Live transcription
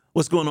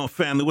What's going on,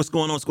 family? What's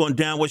going on? What's going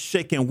down? What's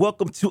shaking?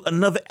 Welcome to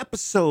another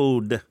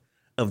episode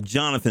of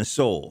Jonathan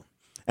Soul.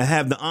 I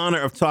have the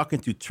honor of talking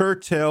to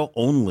Turtel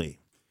Onli.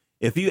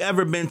 If you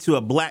ever been to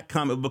a black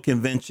comic book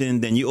convention,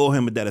 then you owe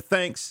him a debt of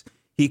thanks.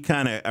 He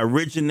kind of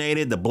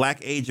originated the Black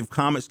Age of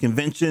Comics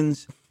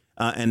conventions,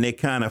 and they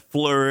kind of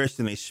flourished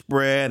and they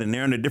spread, and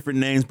they're under different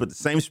names, but the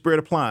same spirit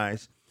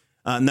applies.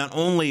 Not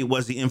only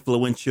was he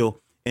influential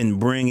in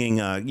bringing,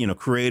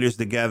 creators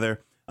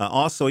together,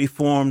 also he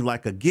formed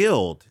like a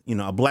guild,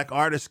 a black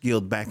artist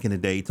guild back in the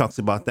day. He talks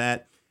about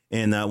that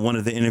in one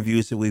of the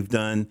interviews that we've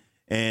done.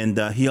 And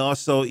he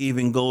also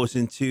even goes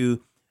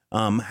into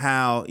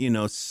how,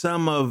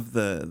 some of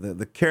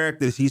the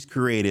characters he's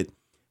created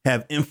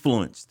have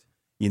influenced,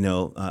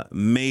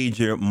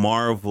 major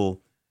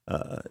Marvel,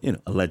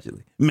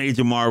 allegedly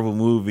major Marvel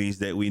movies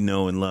that we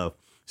know and love.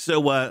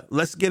 So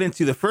let's get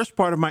into the first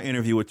part of my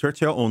interview with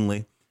Turtel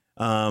Onli.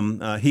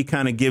 He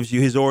kind of gives you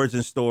his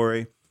origin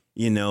story.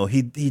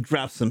 He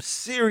drops some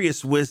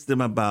serious wisdom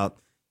about,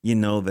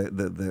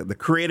 the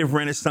creative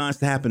renaissance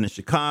that happened in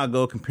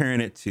Chicago,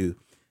 comparing it to,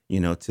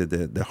 to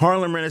the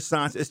Harlem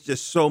Renaissance. It's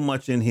just so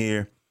much in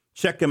here.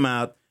 Check him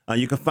out.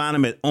 You can find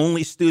him at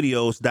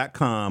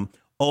onlystudios.com,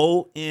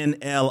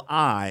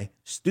 ONLI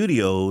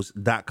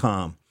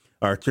studios.com,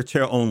 or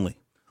Turtel Onli.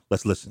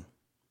 Let's listen.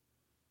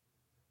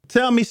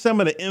 Tell me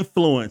some of the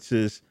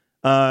influences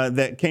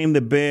that came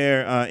to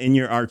bear in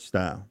your art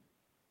style.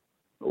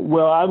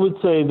 Well, I would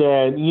say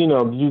that,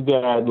 you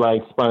got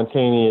like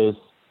spontaneous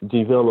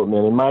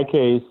development. In my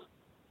case,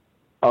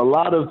 a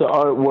lot of the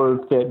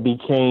artwork that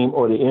became,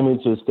 or the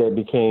images that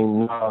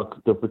became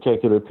the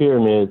Protector of the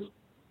Pyramids,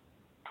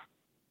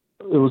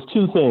 it was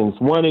two things.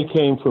 One, it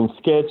came from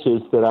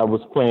sketches that I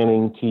was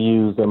planning to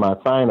use in my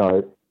fine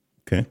art.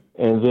 Okay.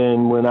 And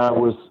then when I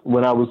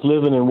was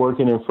living and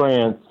working in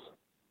France,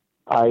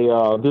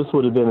 this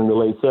would have been in the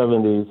late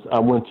 70s, I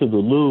went to the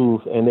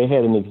Louvre and they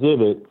had an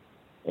exhibit.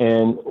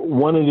 And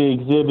one of the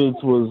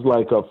exhibits was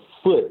like a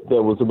foot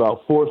that was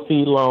about 4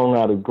 feet long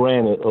out of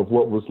granite of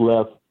what was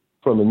left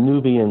from a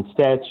Nubian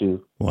statue.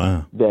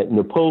 Wow. That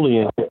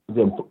Napoleon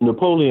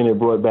had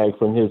brought back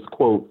from his,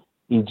 quote,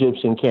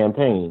 Egyptian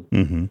campaign.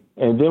 Mm-hmm.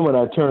 And then when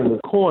I turned the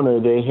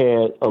corner, they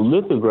had a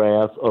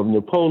lithograph of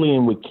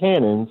Napoleon with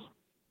cannons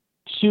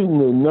shooting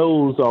the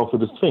nose off of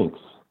the Sphinx.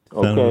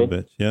 Okay. Son of a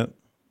bitch. Yep.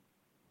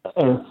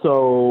 And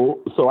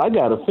so I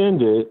got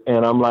offended,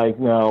 and I'm like,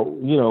 now,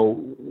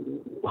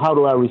 how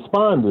do I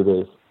respond to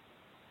this?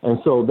 And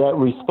so that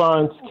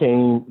response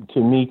came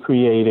to me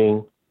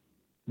creating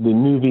the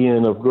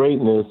Nubian of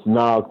Greatness,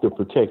 Nog, the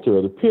Protector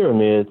of the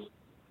Pyramids,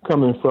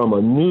 coming from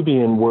a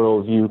Nubian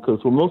worldview,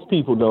 because what most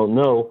people don't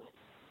know,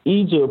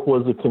 Egypt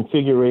was a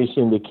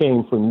configuration that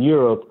came from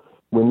Europe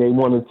when they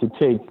wanted to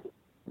take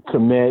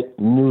Kemet,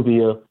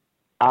 Nubia,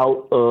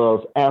 out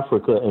of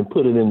Africa and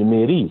put it in the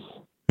Mideast.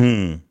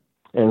 Hmm.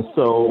 And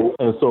so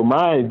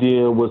my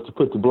idea was to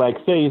put the black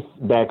face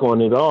back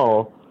on it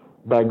all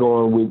by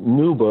going with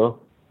Nuba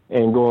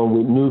and going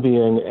with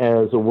Nubian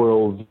as a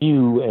world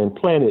view and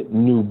planet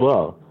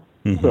Nuba.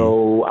 Mm-hmm.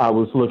 So I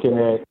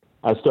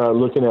started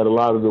looking at a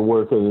lot of the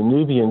work of the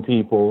Nubian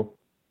people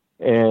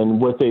and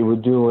what they were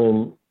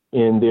doing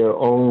in their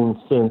own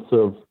sense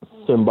of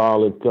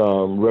symbolic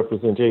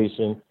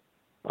representation,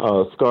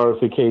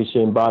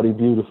 scarification, body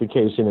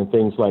beautification, and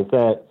things like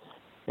that.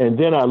 And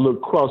then I looked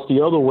across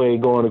the other way,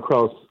 going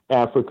across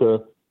Africa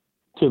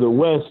to the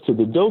west to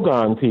the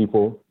Dogon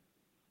people.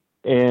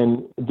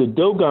 And the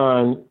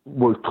Dogon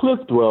were cliff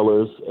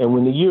dwellers. And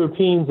when the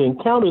Europeans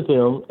encountered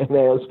them and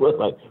they asked, well,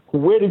 like,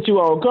 where did you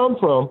all come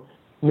from?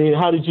 I mean,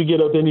 how did you get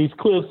up in these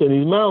cliffs and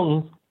these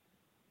mountains?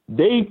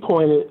 They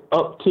pointed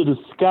up to the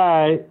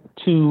sky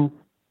to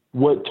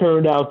what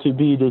turned out to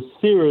be the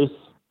Sirius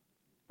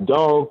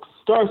dog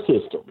star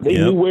system. They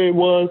knew where it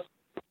was.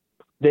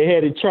 They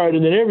had it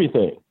charted and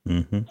everything.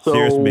 Mm-hmm. So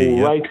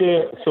right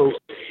there,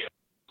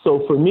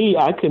 so for me,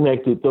 I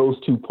connected those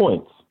 2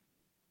 points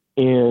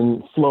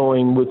in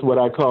flowing with what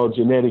I call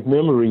genetic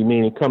memory,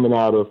 meaning coming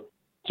out of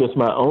just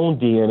my own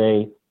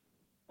DNA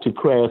to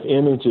craft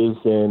images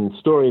and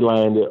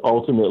storyline that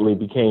ultimately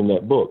became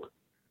that book.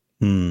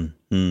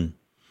 Mm-hmm.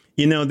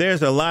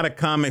 There's a lot of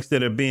comics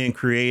that are being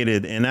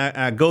created, and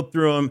I go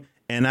through them,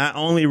 and I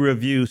only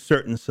review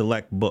certain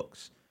select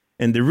books.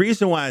 And the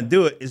reason why I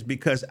do it is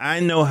because I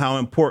know how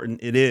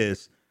important it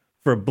is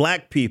for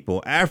black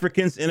people,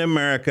 Africans in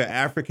America,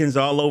 Africans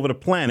all over the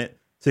planet,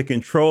 to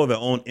control their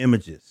own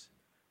images.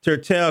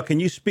 Turtel, can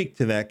you speak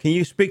to that? Can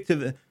you speak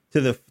to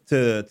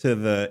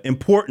the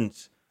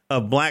importance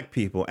of black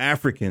people,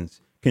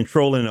 Africans,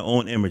 controlling their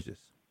own images?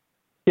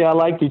 Yeah, I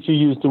like that you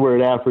used the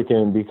word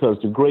African, because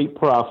the great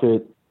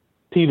prophet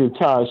Peter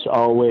Tosh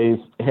always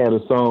had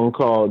a song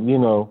called,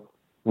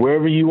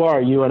 wherever you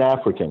are, you an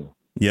African.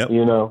 Yep.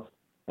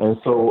 And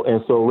so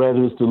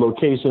rather it's the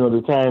location of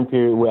the time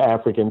period, we're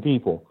African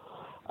people.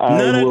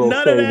 None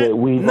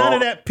of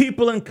that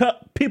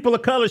people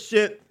of color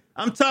shit.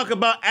 I'm talking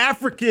about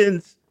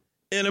Africans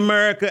in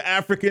America,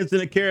 Africans in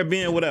the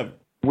Caribbean, whatever.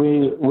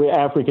 We're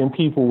African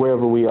people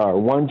wherever we are.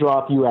 One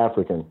drop, you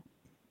African.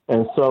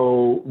 And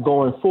so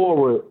going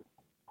forward,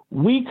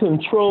 we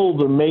control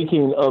the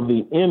making of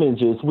the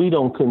images. We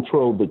don't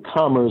control the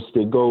commerce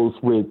that goes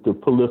with the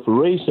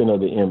proliferation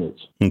of the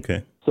image.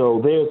 Okay. So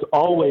there's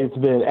always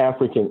been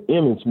African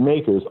image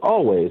makers,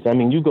 always. I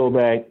mean, you go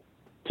back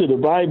to the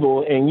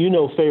Bible and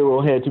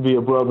Pharaoh had to be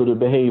a brother to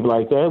behave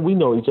like that. We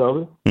know each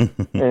other.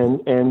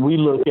 and we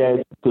look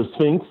at the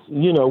Sphinx,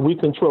 we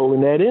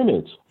controlling that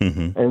image.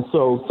 And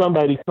so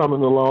somebody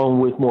coming along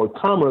with more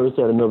commerce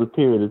at another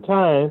period of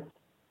time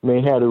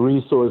may have the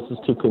resources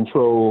to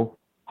control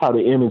how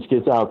the image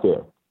gets out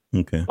there.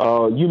 Okay.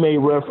 You made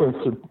reference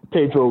to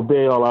Pedro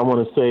Bell. I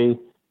want to say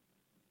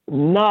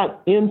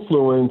not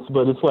influence,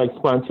 but it's like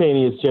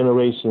spontaneous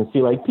generation.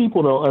 See, like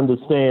people don't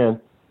understand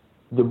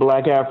the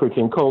Black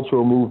African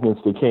cultural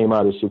movements that came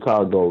out of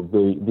Chicago.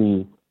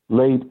 The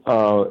late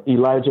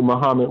Elijah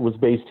Muhammad was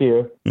based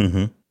here.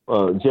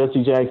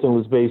 Jesse Jackson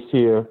was based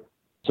here.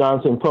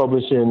 Johnson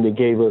Publishing, that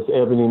gave us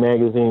Ebony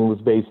Magazine, was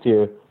based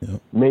here.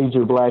 Yep.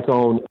 Major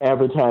Black-owned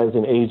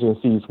advertising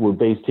agencies were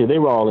based here. They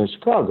were all in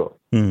Chicago.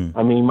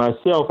 I mean,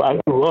 myself, I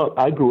grew up.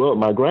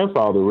 My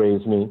grandfather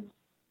raised me,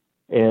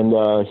 and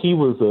he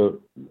was a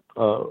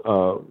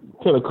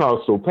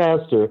Pentecostal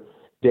pastor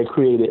that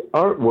created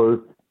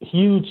artwork,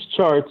 huge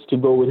charts to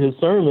go with his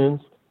sermons.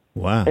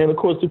 Wow! And of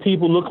course, the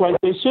people look like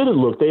they should have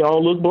looked. They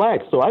all look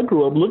black. So I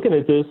grew up looking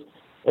at this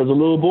as a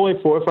little boy,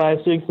 4,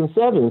 5, 6, and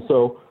 7.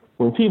 So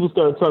when people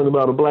started talking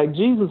about a black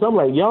Jesus, I'm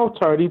like, y'all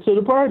tardy to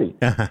the party,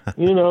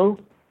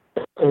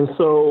 And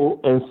so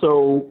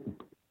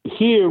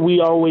here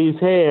we always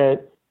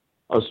had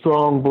a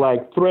strong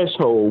black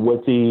threshold.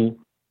 What the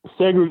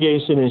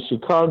segregation in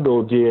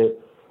Chicago did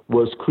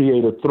was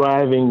create a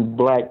thriving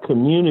black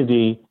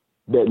community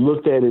that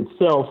looked at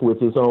itself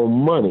with its own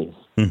monies.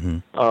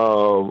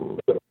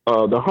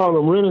 The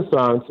Harlem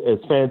Renaissance, as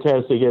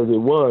fantastic as it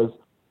was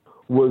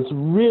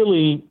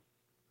really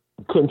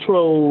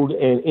controlled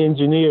and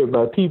engineered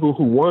by people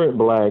who weren't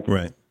black,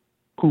 right?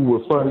 Who were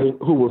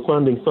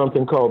funding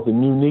something called the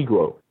New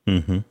Negro.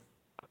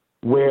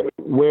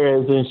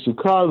 Whereas in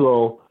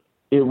Chicago,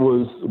 it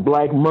was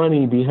black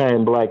money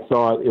behind black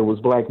thought. It was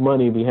black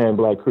money behind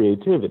black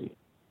creativity,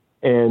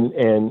 and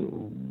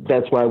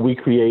that's why we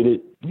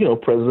created,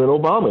 President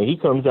Obama. He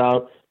comes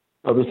out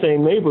of the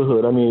same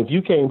neighborhood. I mean, if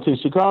you came to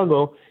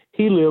Chicago,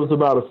 he lives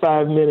about a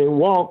 5-minute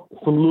walk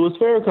from Louis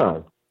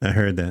Farrakhan. I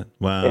heard that.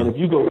 Wow. And if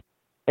you go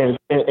and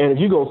if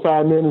you go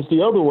 5 minutes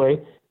the other way,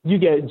 you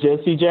get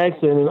Jesse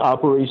Jackson and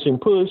Operation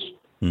Push.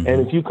 And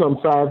if you come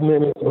 5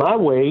 minutes my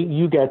way,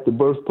 you got the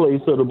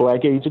birthplace of the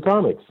Black Age of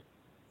Comics.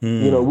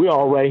 We're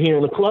all right here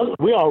in the cluster.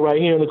 We're all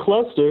right here in the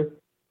cluster,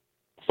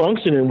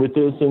 functioning with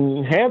this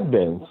and have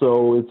been.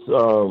 So it's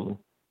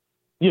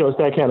it's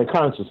that kind of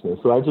consciousness.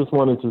 So I just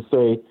wanted to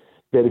say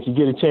that if you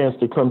get a chance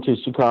to come to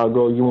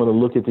Chicago, you want to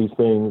look at these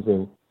things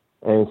and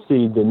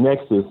see the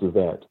nexus of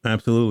that.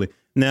 Absolutely.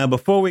 Now,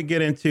 before we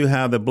get into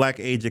how the Black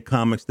Age of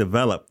Comics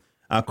developed,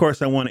 of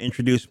course, I want to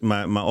introduce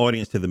my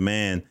audience to the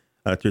man,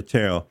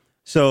 Turtel.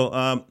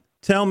 So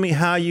tell me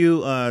how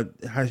you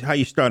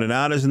started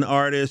out as an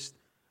artist.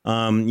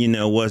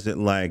 Was it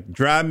like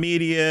dry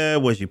media?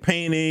 Was you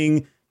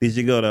painting? Did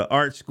you go to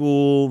art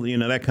school?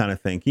 That kind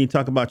of thing. Can you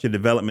talk about your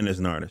development as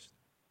an artist?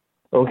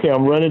 Okay,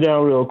 I'm running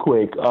down real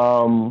quick.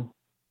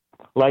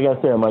 Like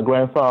I said, my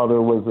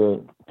grandfather was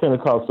a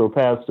Pentecostal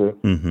pastor,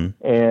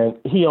 and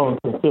he owned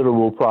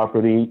considerable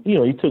property.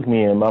 He took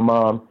me in. My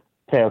mom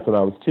passed when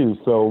I was 2,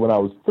 so when I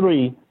was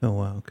 3, oh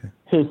wow, okay,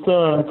 his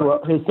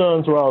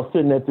sons were all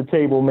sitting at the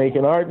table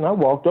making art, and I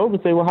walked over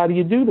and said, "Well, how do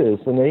you do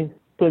this?" And they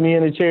put me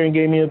in a chair and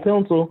gave me a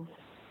pencil,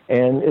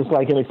 and it's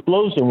like an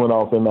explosion went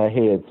off in my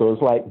head. So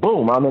it's like,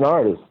 boom, I'm an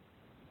artist.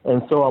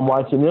 And so I'm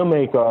watching them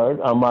make art.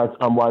 I'm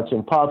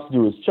watching Pops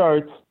do his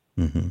charts.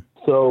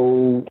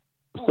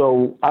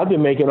 So I've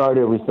been making art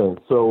ever since.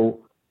 So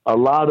a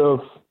lot of,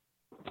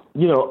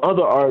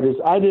 other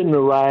artists, I didn't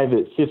arrive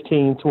at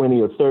 15,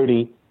 20, or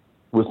 30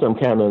 with some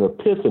kind of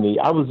epiphany.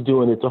 I was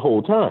doing it the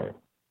whole time.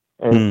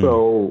 And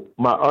so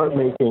my art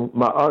making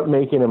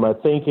and my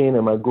thinking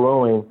and my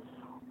growing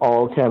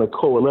all kind of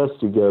coalesce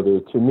together.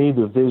 To me,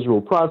 the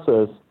visual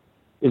process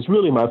is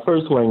really my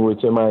first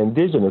language and my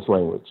indigenous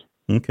language.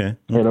 Okay.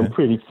 And I'm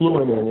pretty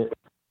fluent in it.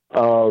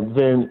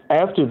 Then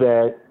after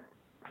that,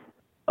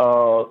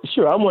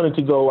 sure, I wanted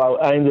to go.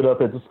 I ended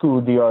up at the School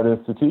of the Art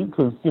Institute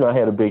because, I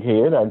had a big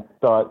head. I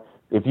thought,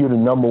 if you're the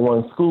number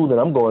one school, then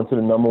I'm going to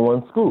the number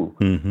one school.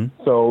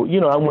 So,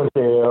 I went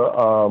there.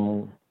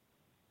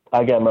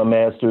 I got my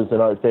master's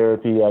in art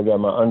therapy. I got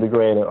my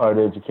undergrad in art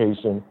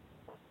education.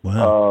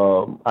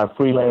 Wow. I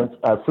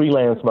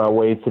freelanced my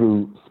way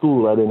through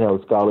school. I didn't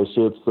have a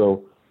scholarship,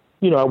 so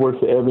I worked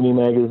for Ebony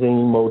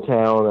Magazine,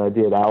 Motown. I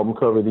did album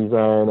cover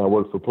design. I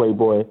worked for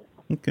Playboy,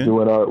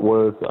 doing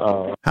artwork.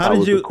 How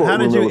did you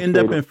end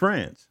up in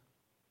France?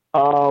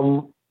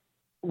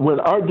 When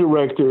art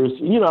directors,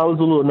 I was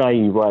a little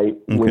naive, right?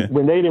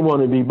 When they didn't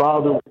want to be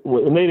bothered,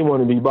 with me,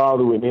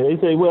 they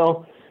say,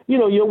 "Well,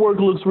 your work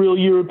looks real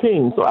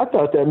European." So I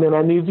thought that meant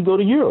I needed to go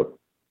to Europe.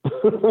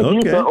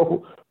 Okay.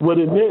 What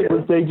it meant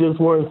was they just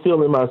weren't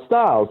feeling my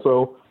style.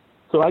 So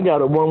So I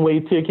got a one-way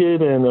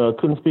ticket and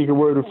couldn't speak a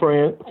word of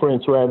French,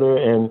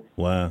 and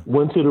wow.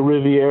 went to the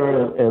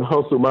Riviera and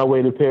hustled my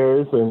way to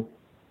Paris and,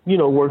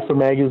 worked for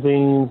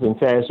magazines and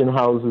fashion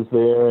houses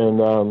there.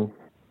 And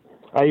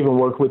I even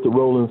worked with the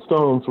Rolling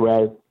Stones,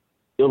 where I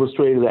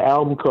illustrated an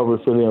album cover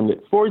for them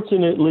that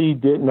fortunately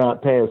did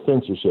not pass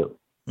censorship.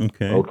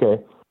 Okay.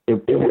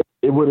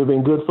 It would have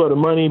been good for the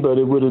money, but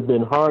it would have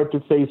been hard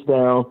to face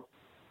down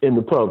in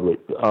the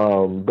public.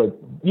 But,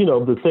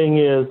 the thing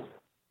is,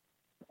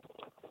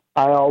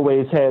 I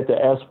always had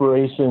the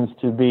aspirations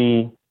to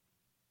be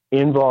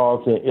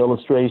involved in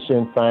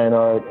illustration, fine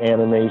art,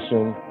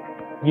 animation.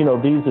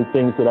 These are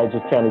things that I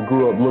just kind of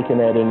grew up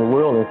looking at in the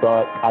world and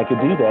thought I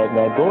could do that, and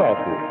I'd go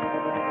after it.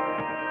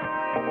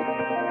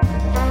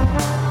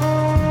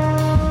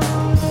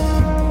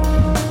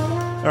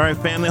 All right,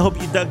 family, I hope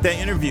you dug that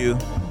interview.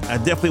 I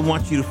definitely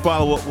want you to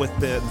follow up with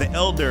the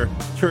elder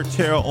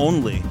Turtel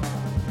Onli.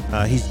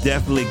 He's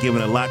definitely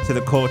given a lot to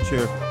the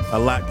culture, a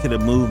lot to the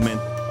movement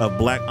of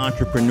Black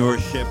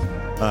entrepreneurship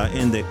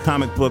in the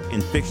comic book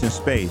and fiction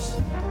space.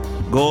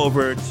 Go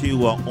over to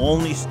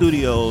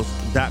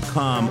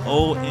onlistudios.com,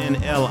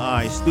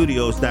 ONLI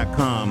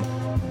studios.com,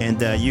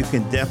 and you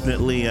can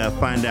definitely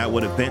find out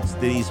what events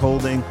that he's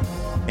holding,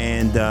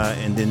 and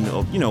then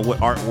what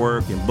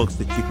artwork and books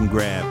that you can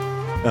grab.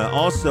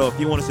 Also, if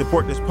you want to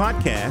support this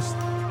podcast,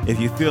 if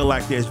you feel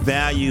like there's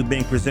value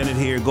being presented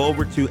here, go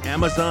over to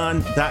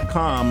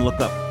Amazon.com, look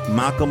up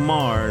Malcolm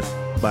Mars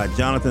by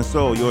Jonathan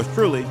Soul, yours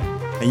truly,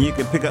 and you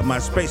can pick up my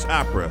space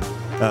opera,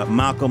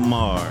 Malcolm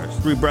Mars.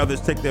 Three brothers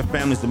take their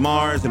families to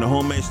Mars in a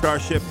homemade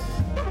starship.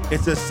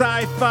 It's a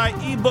sci-fi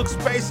ebook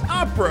space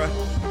opera.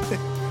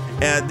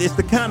 It's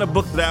the kind of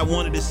book that I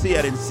wanted to see.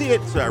 I didn't see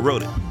it, so I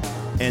wrote it.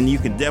 And you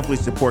can definitely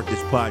support this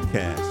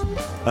podcast.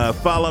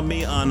 Follow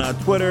me on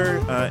Twitter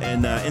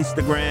and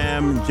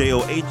Instagram,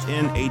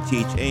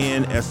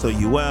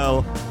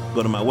 JOHNATHANSOUL.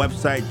 Go to my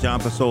website,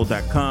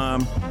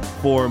 johnthessoul.com,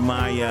 for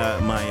my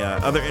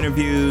other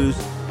interviews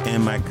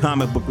and my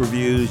comic book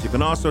reviews. You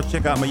can also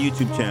check out my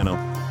YouTube channel,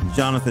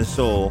 Jonathan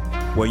Soul,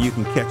 where you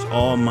can catch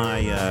all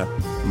my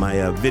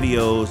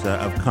videos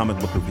of comic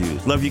book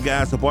reviews. Love you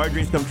guys. Hope all your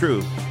dreams come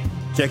true.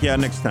 Check you out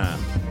next time.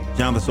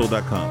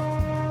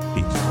 JohnTheSoul.com.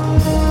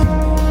 Peace.